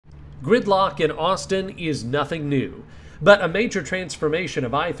Gridlock in Austin is nothing new, but a major transformation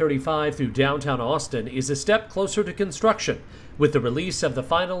of I-35 through downtown Austin is a step closer to construction with the release of the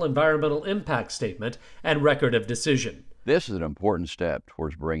final environmental impact statement and record of decision. This is an important step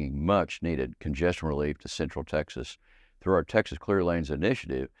towards bringing much-needed congestion relief to Central Texas. Through our Texas Clear Lanes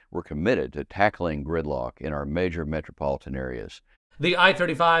initiative, we're committed to tackling gridlock in our major metropolitan areas. The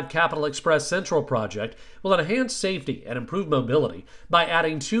I-35 Capital Express Central project will enhance safety and improve mobility by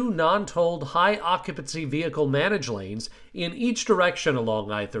adding 2 non-tolled high-occupancy-vehicle managed lanes in each direction along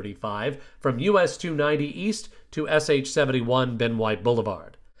I-35 from US 290 East to SH71 White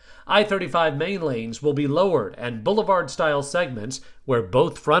Boulevard. I-35 main lanes will be lowered and boulevard-style segments, where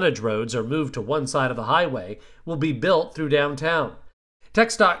both frontage roads are moved to one side of the highway, will be built through downtown.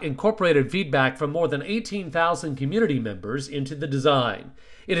 TxDOT incorporated feedback from more than 18,000 community members into the design.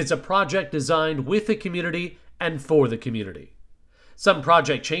 It is a project designed with the community and for the community. Some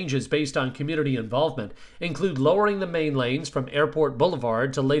project changes based on community involvement include lowering the main lanes from Airport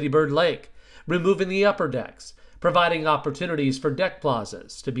Boulevard to Lady Bird Lake, removing the upper decks, providing opportunities for deck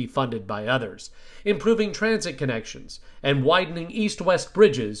plazas to be funded by others, improving transit connections, and widening east-west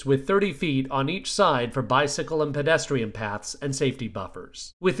bridges with 30 feet on each side for bicycle and pedestrian paths and safety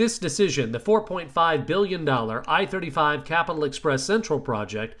buffers. With this decision, the $4.5 billion I-35 Capital Express Central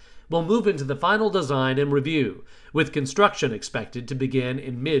project will move into the final design and review, with construction expected to begin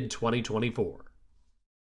in mid-2024.